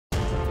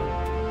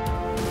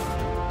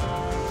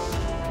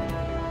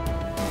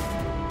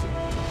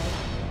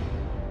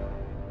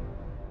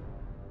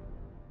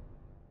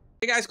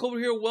Hey guys, Coldbrew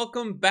here.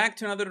 Welcome back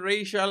to another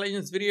Racial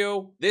Legends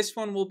video. This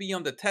one will be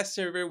on the test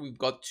server. We've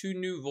got two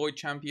new Void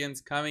champions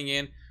coming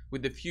in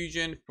with the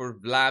fusion for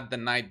Vlad the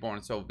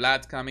Nightborn. So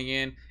Vlad's coming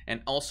in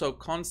and also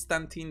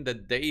Konstantin the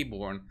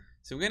Dayborn.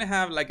 So we're gonna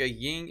have like a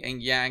yin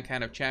and yang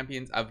kind of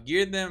champions. I've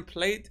geared them,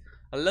 played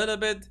a little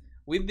bit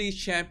with these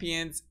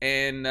champions,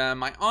 and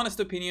my honest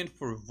opinion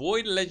for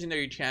Void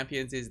legendary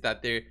champions is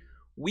that they're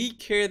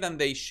weaker than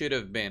they should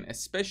have been,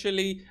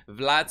 especially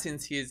Vlad,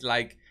 since he's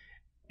like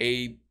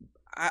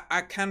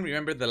I can't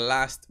remember the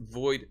last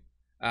Void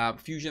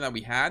fusion that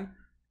we had.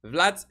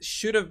 Vlad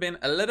should have been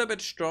a little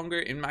bit stronger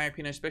in my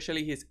opinion,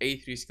 especially his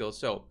A3 skills.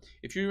 So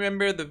if you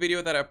remember the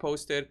video that I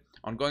posted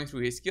on going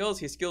through his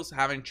skills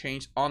haven't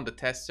changed on the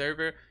test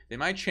server. They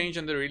might change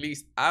on the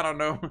release, I don't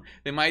know.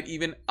 They might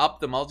even up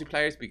the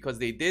multipliers, because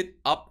they did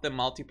up the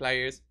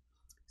multipliers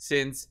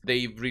since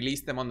they've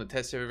released them on the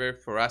test server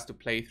for us to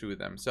play through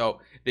them. So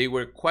they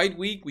were quite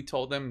weak. We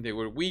told them they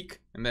were weak,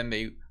 and then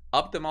they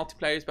up the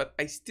multipliers, but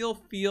I still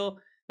feel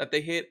that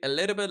they hit a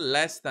little bit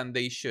less than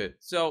they should.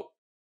 So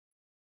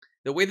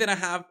the way that I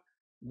have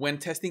when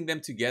testing them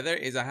together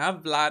is I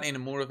have Vlad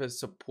in more of a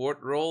support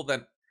role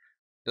than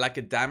like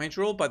a damage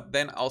role, but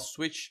then I'll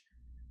switch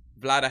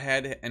Vlad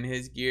ahead and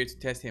his gear to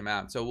test him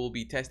out. So we'll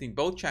be testing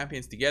both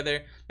champions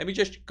together. Let me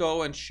just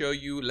go and show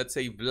you, let's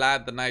say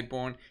Vlad the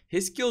Nightborn.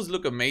 His skills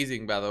look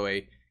amazing, by the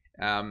way.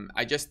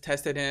 I just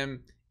tested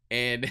him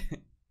and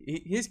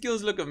his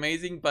skills look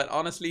amazing, but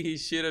honestly he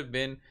should have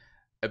been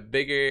a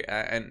bigger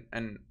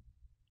and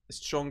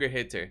stronger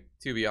hitter,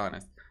 to be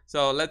honest.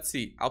 So let's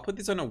see. I'll put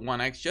this on a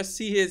 1x. Just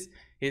see his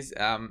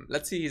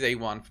let's see his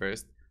A1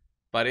 first.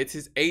 But it's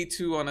his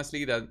A2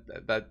 honestly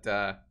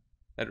that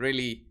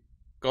really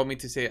got me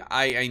to say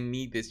I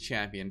need this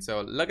champion.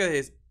 So look at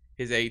his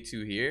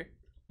A2 here.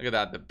 Look at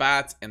that, the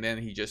bats, and then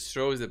he just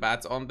throws the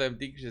bats on them,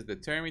 decreases the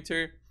turn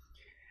meter.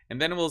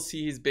 And then we'll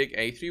see his big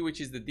A3,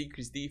 which is the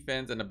decreased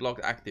defense and the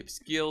blocked active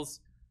skills.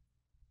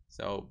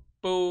 So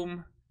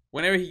boom.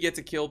 Whenever he gets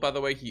a kill, by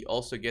the way, he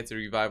also gets a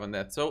revive on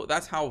that. So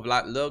that's how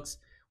Vlad looks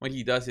when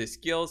he does his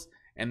skills.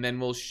 And then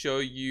we'll show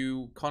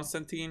you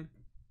Konstantin.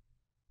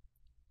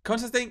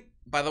 Konstantin,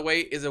 by the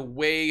way, is a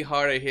way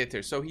harder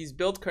hitter. So he's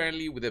built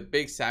currently with a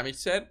big savage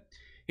set.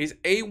 His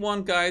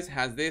A1, guys,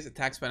 has this: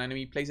 attacks when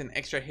enemy, plays an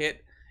extra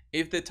hit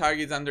if the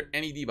target is under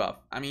any debuff.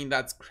 I mean,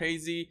 that's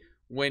crazy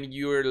when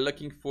you're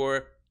looking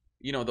for,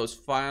 you know, those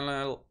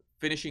final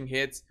finishing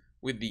hits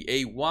with the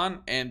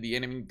A1 and the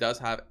enemy does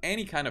have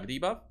any kind of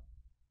debuff.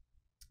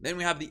 Then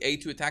we have the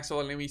A2, attacks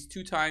all enemies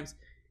 2 times.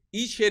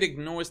 Each hit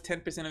ignores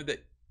 10%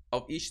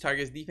 of each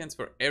target's defense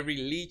for every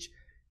leech,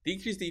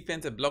 decrease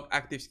defense, and block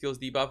active skills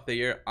debuff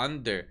they are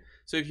under.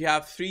 So if you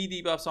have 3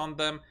 debuffs on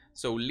them,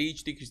 so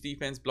leech, decrease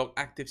defense, block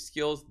active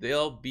skills,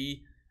 they'll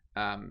be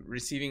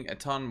receiving a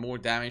ton more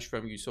damage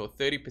from you. So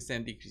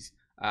 30% decrease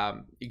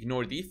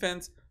ignore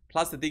defense,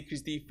 plus the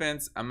decreased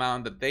defense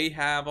amount that they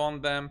have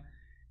on them.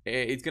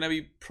 It's gonna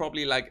be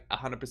probably like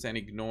 100%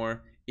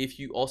 ignore if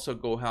you also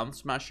go Helm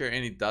Smasher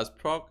and it does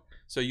proc.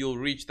 So you'll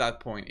reach that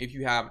point if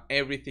you have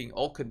everything,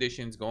 all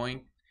conditions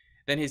going.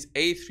 Then his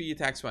A3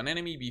 attacks one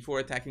enemy before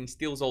attacking,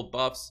 steals all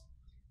buffs,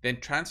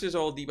 then transfers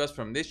all debuffs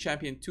from this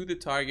champion to the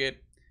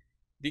target,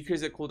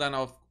 decreases the cooldown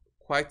of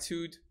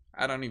Quietude,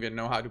 I don't even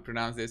know how to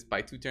pronounce this,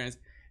 by 2 turns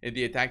if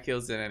the attack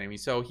kills an enemy.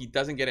 So he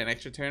doesn't get an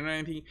extra turn or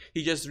anything,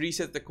 he just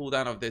resets the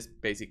cooldown of this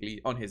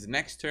basically on his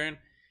next turn.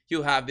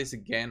 He'll have this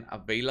again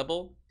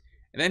available.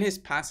 And then his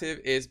passive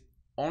is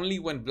only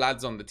when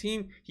Vlad's on the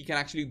team, he can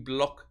actually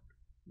block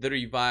the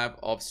revive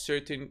of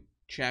certain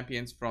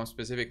champions from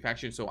specific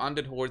factions. So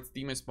Undead Hordes,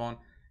 Demon Spawn,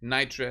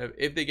 Night Rev,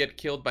 if they get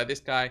killed by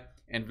this guy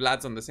and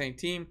Vlad's on the same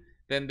team,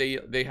 then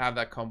they have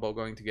that combo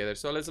going together.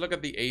 So let's look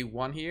at the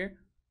A1 here.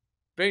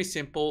 Very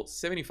simple,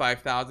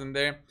 75,000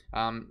 there.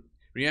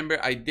 Remember,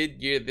 I did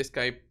gear this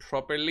guy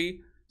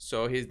properly,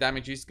 so his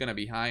damage is going to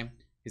be high.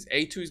 His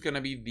A2 is going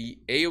to be the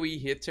AoE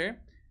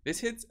hitter. This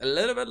hits a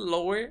little bit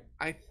lower,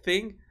 I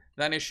think,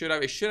 than it should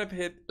have. It should have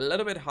hit a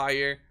little bit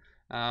higher.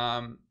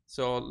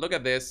 So look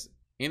at this.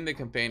 In the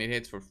campaign, it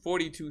hits for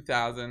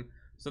 42,000.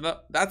 So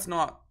that's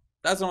not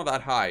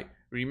that high.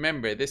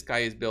 Remember, this guy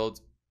is built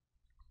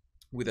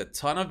with a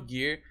ton of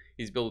gear.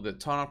 He's built with a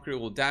ton of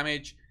critical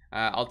damage.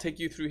 I'll take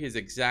you through his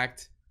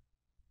exact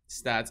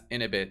stats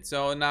in a bit.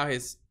 So now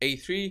his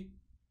A3,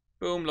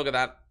 boom, look at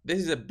that. This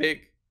is a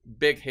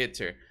big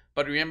hitter.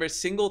 But remember,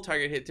 single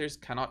target hitters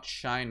cannot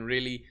shine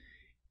really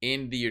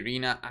in the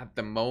arena at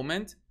the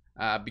moment,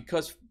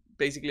 because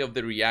basically of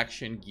the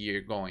reaction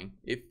gear going.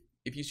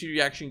 If you see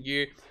reaction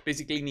gear,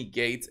 basically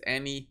negates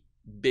any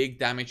big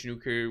damage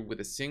nuker with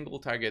a single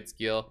target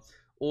skill,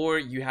 or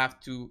you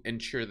have to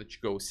ensure that you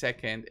go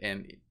second.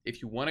 And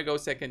if you want to go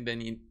second,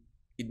 then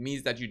it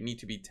means that you need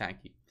to be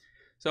tanky.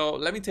 So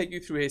let me take you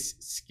through his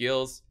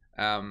skills,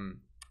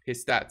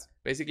 his stats,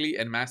 basically,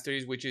 and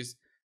masteries, which is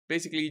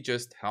basically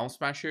just Helm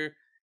Smasher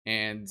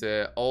and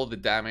all the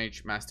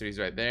damage masteries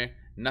right there.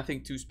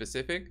 Nothing too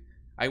specific.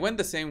 I went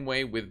the same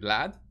way with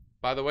Vlad,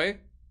 by the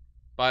way,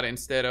 but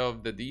instead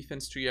of the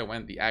defense tree, I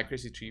went the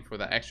accuracy tree for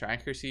the extra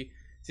accuracy.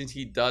 since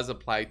he does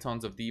apply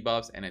tons of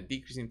debuffs and a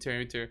decrease in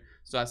turn.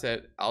 So I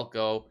said I'll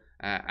go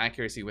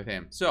accuracy with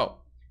him. So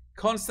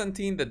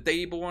Konstantin the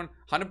Dayborn,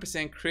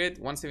 100% crit,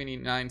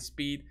 179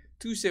 speed,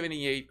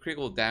 278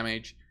 critical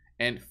damage,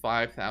 and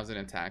 5,000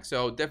 attack.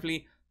 So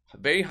definitely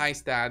very high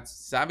stats,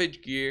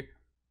 savage gear.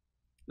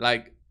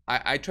 Like,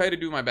 I try to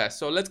do my best.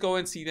 So let's go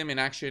and see them in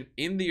action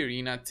in the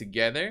arena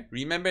together.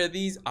 Remember,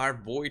 these are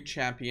Void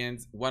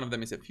champions. One of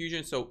them is a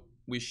fusion, so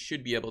we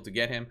should be able to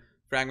get him.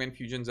 Fragment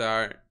fusions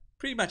are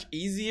pretty much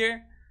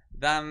easier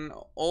than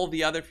all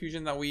the other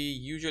fusions that we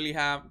usually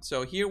have.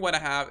 So here what I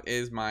have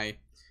is my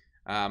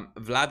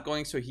Vlad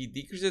going, so he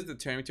decreases the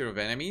turn meter of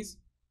enemies.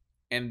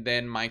 And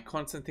then my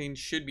Konstantin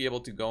should be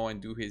able to go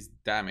and do his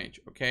damage,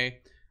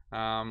 okay?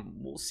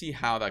 We'll see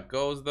how that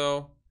goes,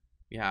 though.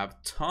 We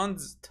have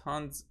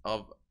tons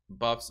of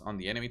buffs on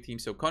the enemy team.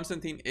 So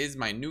Konstantin is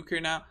my nuker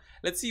now.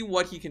 Let's see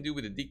what he can do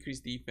with the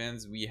decreased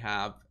defense. We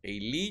have a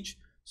leech,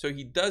 so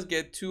he does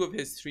get 2 of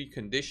his 3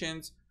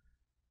 conditions,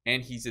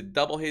 and he's a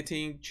double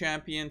hitting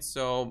champion,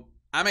 so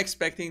I'm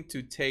expecting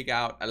to take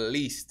out at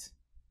least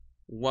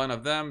one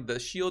of them. The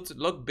shields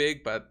look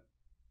big, but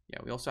yeah,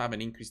 we also have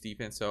an increased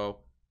defense, so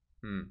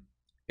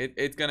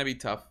it's gonna be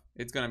tough.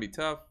 It's gonna be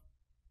tough.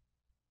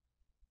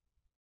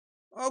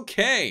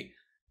 Okay,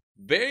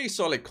 very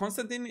solid.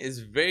 Konstantin is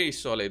very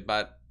solid,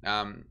 but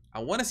I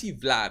want to see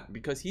Vlad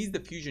because he's the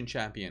fusion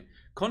champion.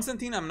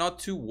 Konstantin I'm not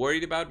too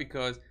worried about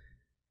because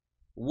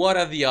what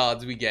are the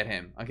odds we get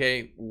him?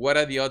 Okay, what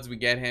are the odds we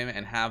get him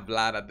and have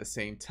Vlad at the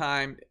same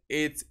time?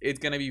 It's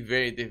gonna be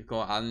very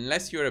difficult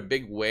unless you're a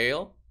big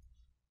whale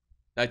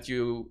that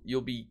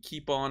you'll be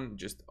keep on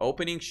just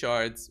opening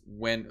shards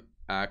when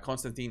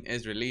Konstantin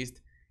is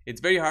released. It's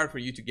very hard for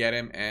you to get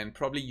him, and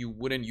probably you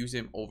wouldn't use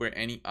him over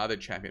any other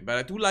champion. But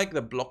I do like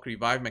the block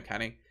revive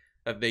mechanic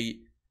that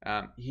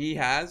he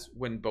has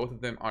when both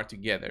of them are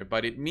together.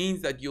 But it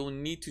means that you'll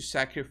need to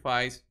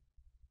sacrifice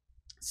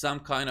some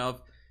kind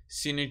of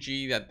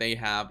synergy that they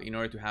have in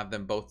order to have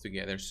them both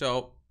together.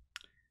 So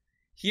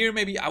here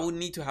maybe I would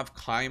need to have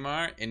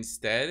Kaimar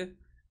instead,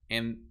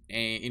 and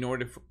in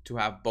order to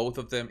have both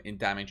of them in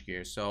damage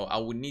gear. So I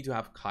would need to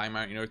have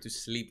Kaimar in order to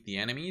sleep the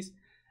enemies.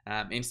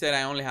 Instead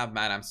I only have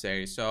Madame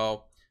Seri.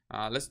 So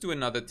let's do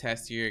another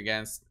test here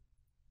against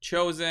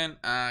Chosen.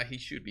 He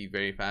should be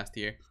very fast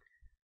here.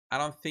 I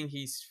don't think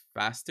he's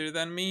faster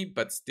than me,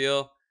 but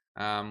still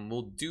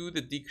we'll do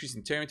the decrease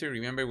in turn meter.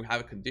 Remember, we have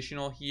a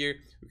conditional here.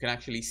 We can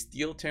actually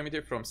steal turn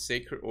meter from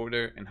Sacred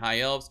Order and High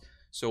Elves.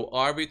 So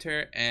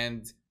Arbiter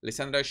and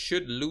Lysandra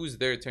should lose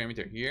their turn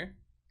meter here.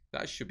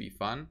 That should be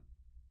fun.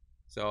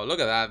 So look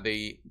at that.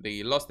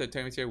 They lost their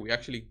turn meter. We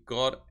actually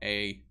got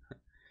a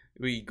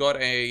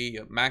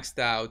maxed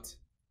out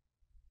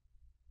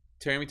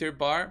turn meter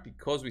bar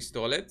because we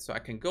stole it. So I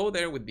can go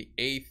there with the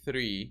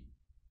A3,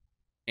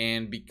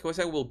 and because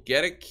I will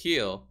get a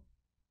kill,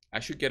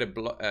 I should get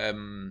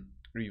a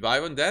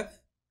revive on death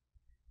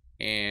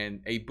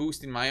and a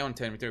boost in my own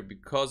turn meter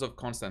because of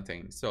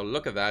Konstantin. So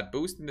look at that,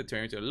 boost in the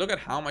turn meter. Look at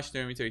how much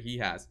turn meter he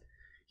has.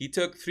 He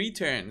took 3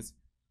 turns,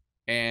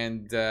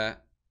 and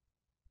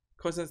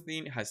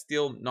Konstantin has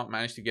still not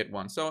managed to get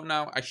one. So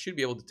now I should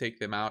be able to take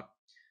them out.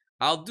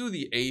 I'll do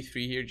the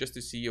A3 here just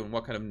to see on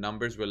what kind of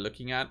numbers we're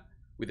looking at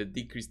with a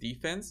decreased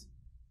defense.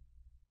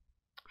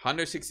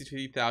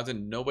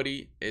 163,000.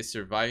 Nobody is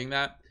surviving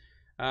that.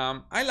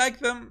 I like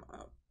them.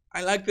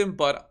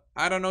 But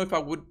I don't know if I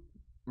would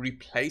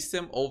replace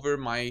them over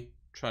my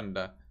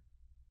Trunda,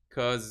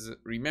 because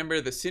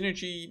remember, the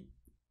synergy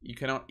you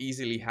cannot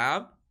easily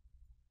have.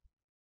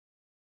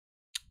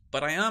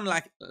 But I am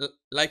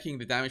liking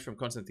the damage from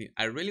Konstantin.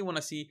 I really want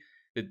to see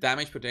the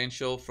damage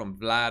potential from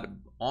Vlad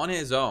on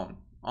his own,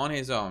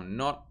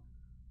 not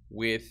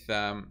with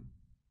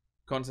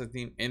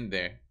Konstantin in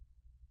there,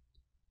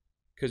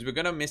 because we're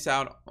gonna miss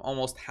out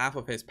almost half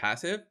of his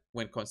passive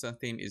when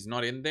Konstantin is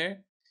not in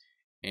there.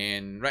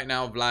 And right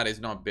now Vlad is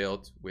not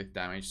built with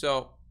damage,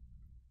 so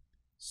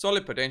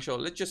solid potential.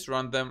 Let's just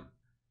run them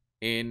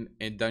in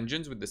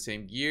dungeons with the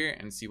same gear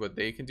and see what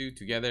they can do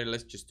together.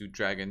 Let's just do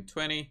Dragon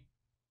 20.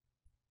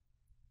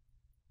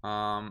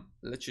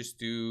 Let's just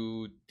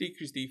do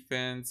decrease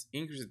defense,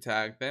 increase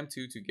attack, them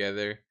 2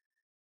 together.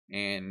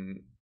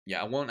 And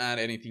yeah, I won't add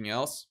anything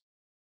else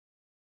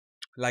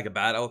like a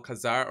battle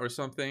Khazar or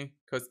something,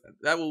 because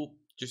that will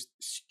just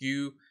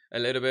skew a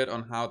little bit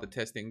on how the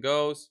testing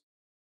goes.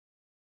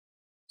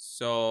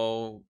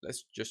 So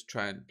let's just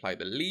try and apply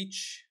the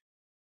leech.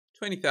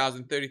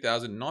 20,000,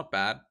 30,000, not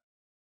bad.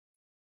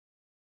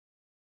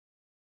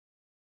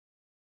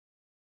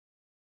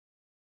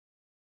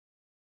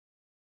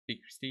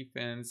 Decrease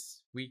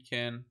defense,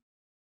 weaken.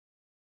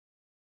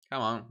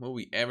 Come on, will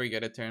we ever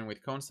get a turn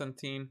with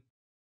Konstantin?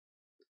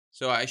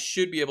 So I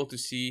should be able to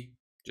see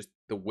just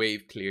the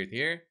wave cleared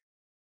here.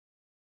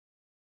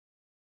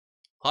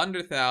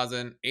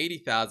 100,000,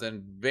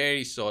 80,000,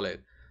 very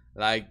solid.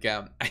 Like,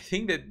 I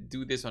think they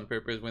do this on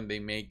purpose when they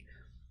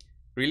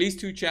release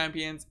 2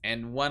 champions,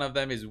 and one of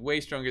them is way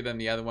stronger than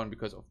the other one,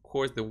 because of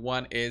course the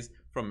one is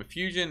from a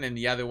fusion, and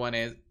the other one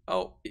is,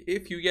 oh,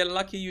 if you get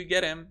lucky, you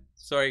get him.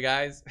 Sorry,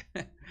 guys.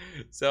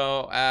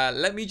 So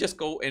let me just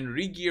go and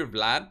re-gear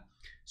Vlad.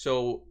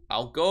 So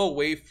I'll go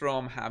away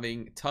from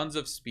having tons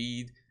of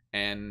speed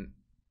and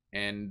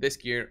this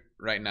gear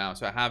right now.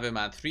 So I have him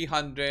at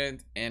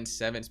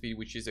 307 speed,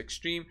 which is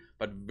extreme,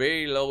 but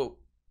very low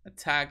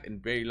attack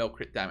and very low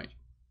crit damage.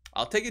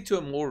 I'll take it to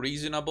a more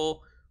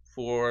reasonable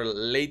for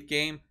late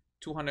game,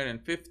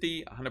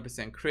 250,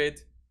 100%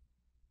 crit,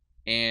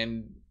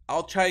 and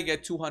I'll try to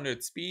get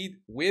 200 speed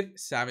with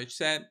Savage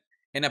Set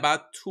and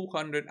about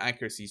 200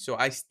 accuracy. So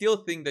I still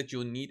think that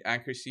you'll need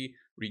accuracy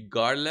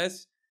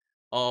regardless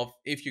of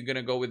if you're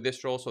gonna go with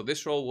this role. So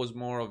this role was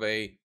more of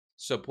a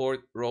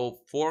support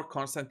role for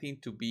Konstantin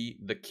to be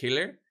the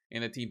killer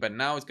in the team, but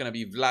now it's gonna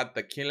be Vlad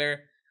the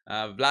killer.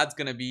 Vlad's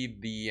gonna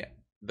be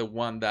the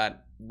one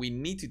that we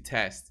need to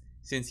test,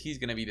 since he's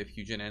gonna be the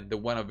fusion and the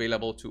one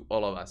available to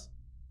all of us.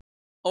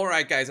 All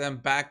right, guys, I'm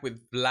back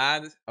with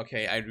Vlad.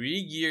 Okay, I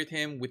re-geared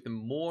him with a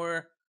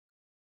more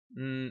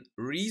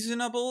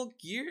reasonable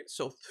gear.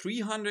 So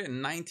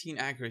 319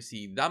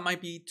 accuracy. That might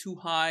be too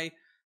high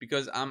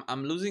because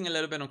I'm losing a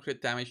little bit on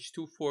crit damage.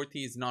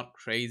 240 is not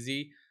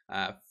crazy.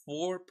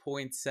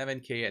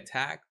 4.7k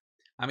attack.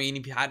 I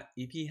mean,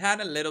 if he had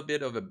a little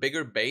bit of a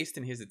bigger base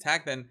in his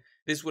attack, then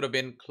this would have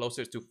been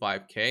closer to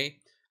 5k.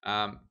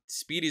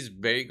 Speed is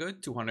very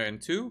good,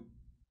 202.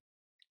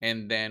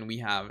 And then we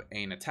have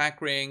an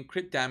attack ring,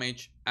 crit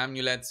damage,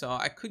 amulet. So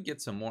I could get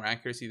some more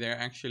accuracy there,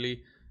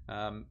 actually.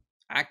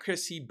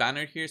 Accuracy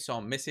banner here. So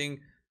I'm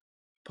missing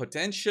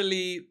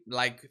potentially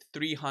like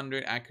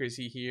 300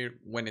 accuracy here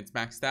when it's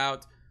maxed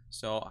out.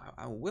 So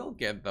I will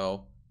get,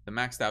 though, the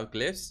maxed out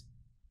glyphs,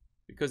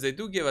 because they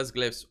do give us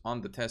glyphs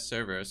on the test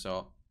server.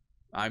 So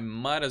I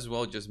might as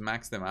well just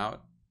max them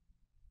out.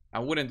 I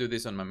wouldn't do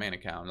this on my main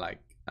account, like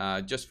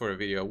just for a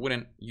video. I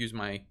wouldn't use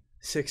my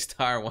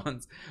 6-star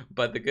ones,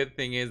 but the good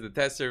thing is the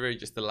test server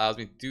just allows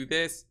me to do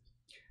this.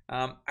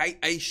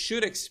 I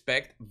should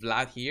expect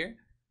Vlad here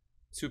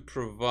to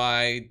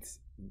provide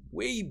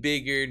way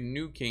bigger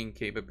nuking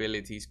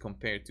capabilities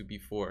compared to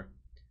before.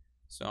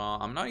 So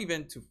I'm not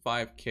even to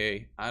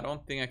 5k. I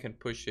don't think I can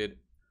push it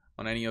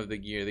on any of the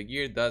gear. The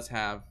gear does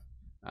have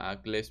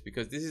glyphs,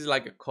 because this is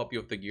like a copy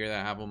of the gear that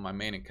I have on my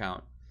main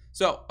account.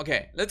 So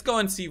okay, let's go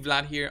and see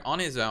Vlad here on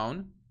his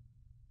own.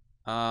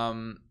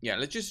 Yeah,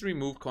 let's just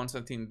remove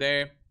Konstantin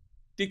there.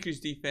 Decrease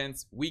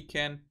defense,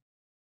 weaken.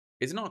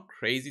 It's not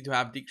crazy to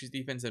have decreased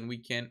defense and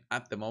weaken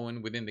at the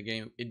moment within the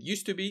game. It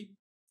used to be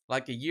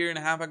like a year and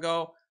a half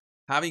ago.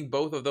 Having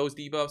both of those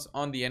debuffs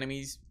on the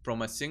enemies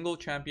from a single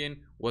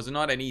champion was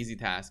not an easy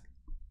task.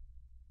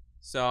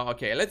 So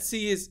okay, let's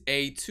see his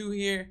A2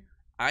 here.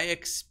 I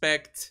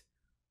expect,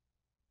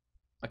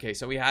 okay,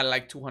 so we had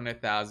like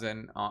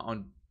 200,000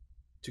 on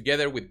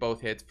together with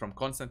both hits from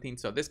Konstantin.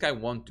 So this guy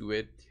won't do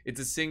it. It's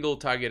a single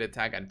target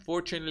attack,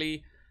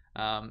 unfortunately.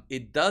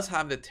 It does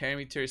have the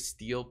Terminator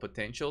steal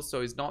potential,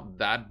 so it's not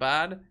that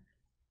bad.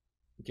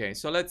 Okay,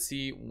 so let's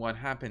see what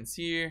happens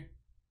here.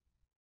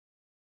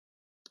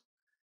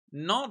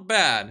 Not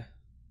bad.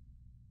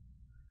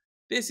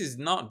 This is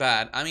not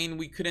bad. I mean,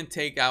 we couldn't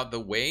take out the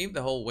wave,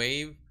 the whole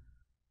wave.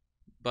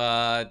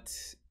 But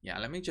yeah,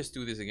 let me just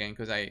do this again,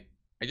 because I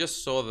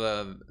just saw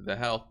the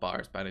health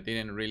bars, but I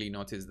didn't really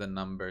notice the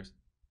numbers.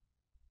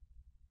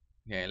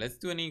 Okay, let's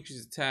do an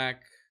increased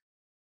attack.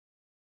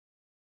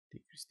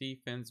 Decrease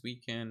defense,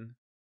 weaken.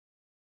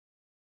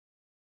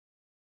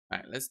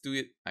 Alright, let's do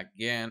it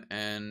again.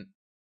 And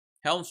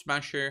Helm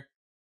Smasher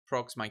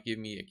procs might give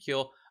me a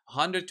kill.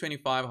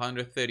 125,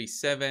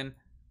 137.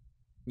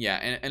 Yeah,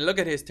 and look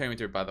at his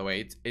Terminator, by the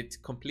way. It's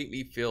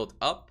completely filled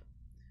up.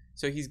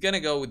 So he's gonna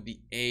go with the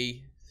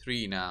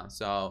A3 now.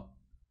 So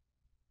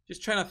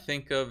just trying to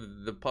think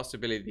of the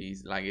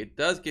possibilities. Like, it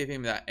does give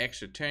him that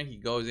extra turn. He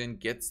goes in,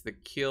 gets the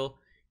kill,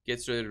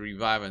 gets rid of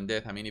revive and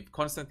death. I mean, if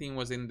Konstantin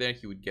was in there,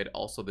 he would get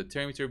also the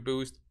Terminator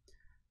boost.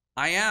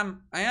 I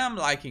am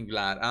liking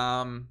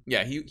Vlad.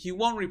 Yeah, he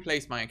won't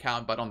replace my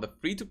account, but on the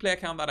free-to-play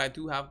account that I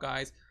do have,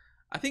 guys,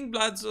 I think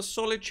Vlad's a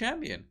solid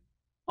champion.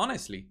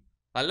 Honestly.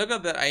 I look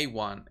at the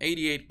A1,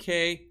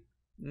 88k,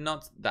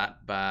 not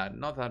that bad.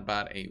 Not that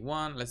bad.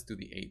 A1. Let's do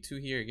the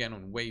A2 here again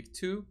on wave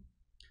 2.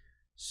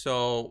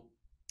 So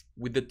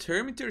with the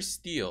Terminator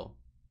steal,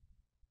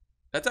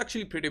 that's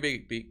actually pretty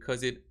big,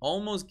 because it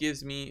almost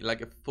gives me like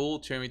a full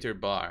Terminator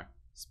bar,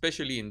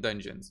 especially in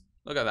dungeons.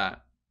 Look at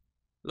that.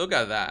 Look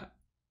at that.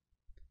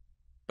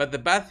 But the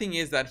bad thing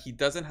is that he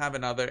doesn't have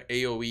another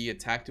AoE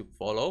attack to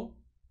follow,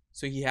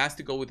 so he has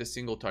to go with a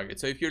single target.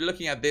 So if you're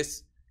looking at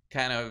this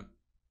kind of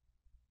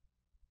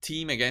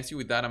team against you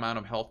with that amount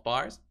of health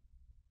bars,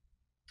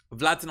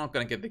 Vlad's not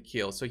going to get the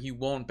kill, so he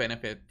won't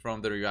benefit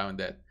from the revive and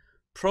death.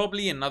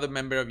 Probably another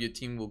member of your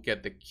team will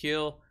get the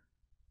kill.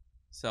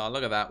 So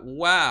look at that.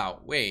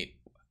 Wow, wait,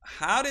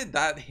 how did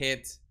that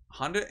hit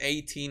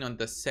 118 on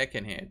the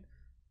second hit?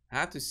 I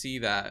have to see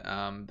that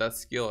that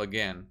skill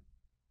again.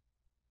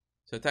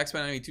 So attacks by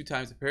enemy 2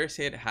 times. The first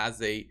hit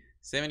has a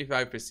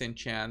 75%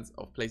 chance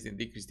of placing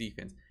decreased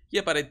defense.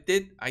 Yeah, but I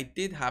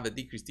did have a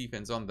decreased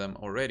defense on them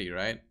already,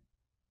 right?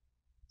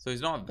 So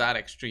it's not that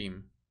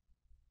extreme.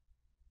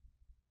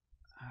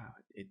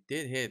 It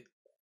did hit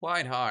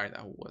quite hard.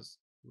 I was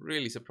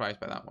really surprised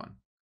by that one.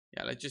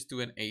 Yeah, let's just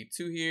do an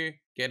A2 here.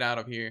 Get out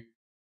of here.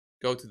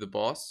 Go to the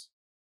boss.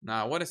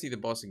 Now I want to see the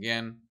boss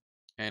again.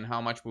 And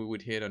how much we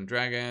would hit on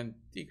Dragon.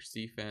 Decrease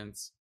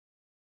defense.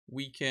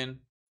 Weaken.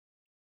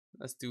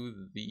 Let's do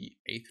the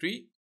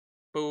A3.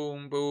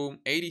 Boom, boom.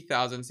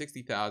 80,000,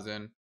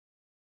 60,000.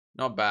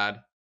 Not bad.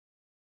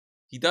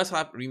 He does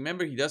have,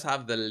 remember, he does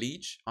have the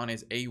leech on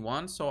his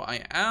A1. So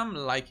I am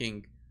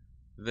liking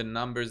the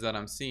numbers that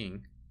I'm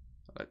seeing.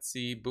 Let's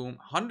see, boom,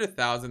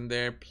 100,000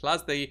 there,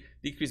 plus they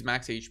decrease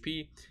max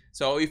HP.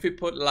 So if we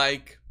put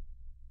like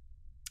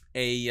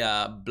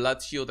a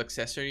blood shield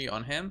accessory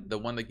on him, the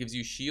one that gives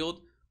you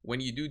shield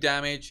when you do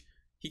damage,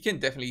 he can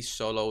definitely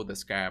solo the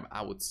Scarab,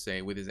 I would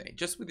say, with his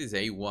just with his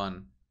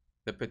A1,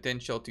 the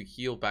potential to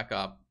heal back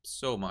up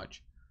so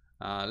much.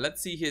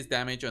 Let's see his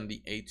damage on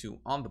the A2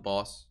 on the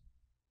boss.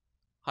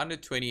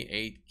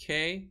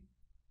 128k.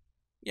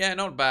 Yeah,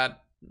 not bad,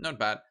 not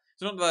bad.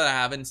 It's not that I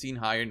haven't seen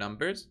higher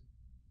numbers.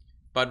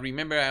 But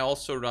remember, I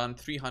also run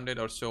 300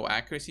 or so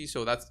accuracy,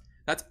 so that's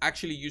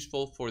actually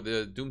useful for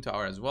the Doom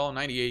Tower as well.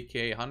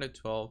 98k,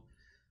 112,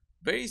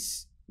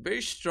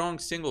 very strong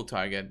single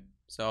target.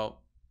 So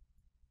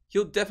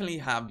he'll definitely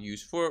have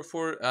use for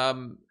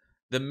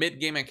the mid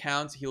game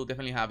accounts. He'll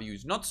definitely have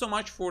use. Not so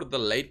much for the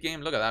late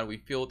game. Look at that, we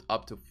filled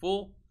up to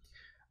full.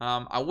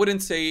 I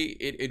wouldn't say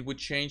it would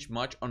change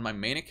much on my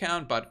main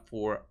account, but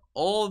for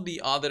all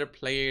the other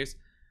players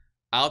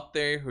out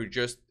there who are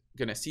just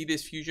gonna see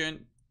this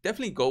fusion,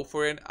 definitely go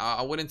for it.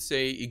 I wouldn't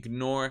say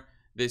ignore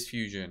this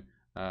fusion.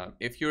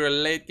 If you're a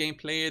late game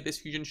player, this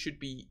fusion should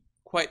be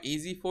quite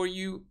easy for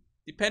you,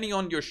 depending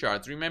on your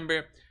shards.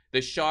 Remember,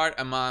 the shard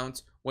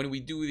amount when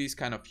we do these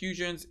kind of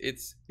fusions,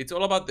 it's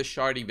all about the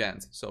shard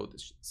events. So the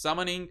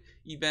summoning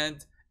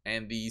event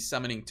and the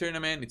summoning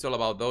tournament, it's all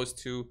about those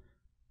two.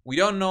 We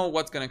don't know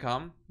what's gonna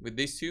come with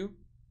these two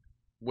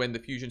when the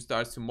fusion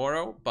starts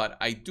tomorrow, but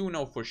I do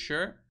know for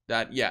sure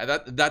that, yeah,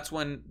 that's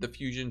when the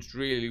fusions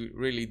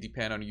really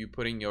depend on you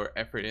putting your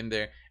effort in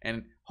there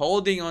and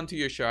holding on to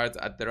your shards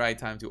at the right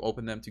time to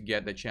open them to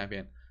get the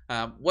champion.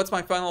 What's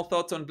my final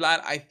thoughts on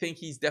Vlad? I think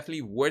he's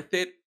definitely worth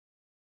it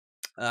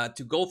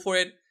to go for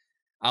it.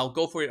 I'll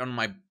go for it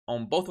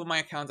on both of my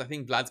accounts. I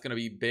think Vlad's gonna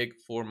be big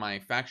for my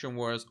faction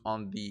wars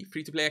on the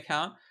free-to-play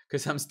account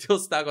because I'm still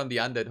stuck on the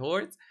Undead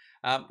Hordes.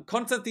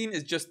 Konstantin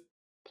is just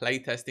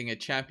playtesting a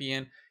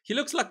champion. He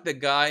looks like the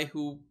guy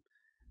who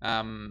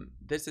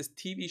there's this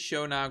TV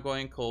show now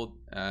going called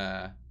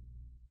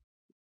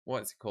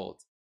what's it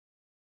called?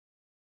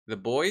 The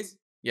Boys?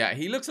 Yeah,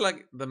 he looks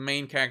like the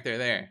main character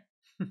there.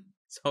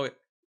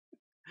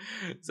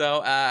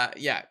 so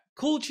yeah,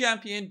 cool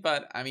champion,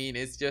 but I mean,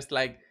 it's just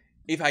like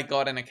if I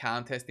got an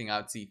account testing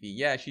out Cifi,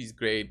 yeah, she's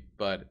great,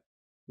 but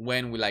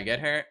when will I get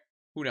her?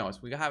 Who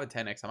knows? We have a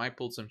 10x. I might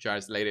pull some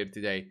charts later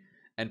today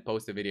and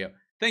post a video.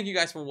 Thank you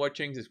guys for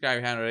watching. Subscribe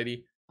if you haven't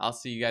already. I'll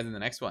see you guys in the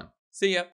next one. See ya.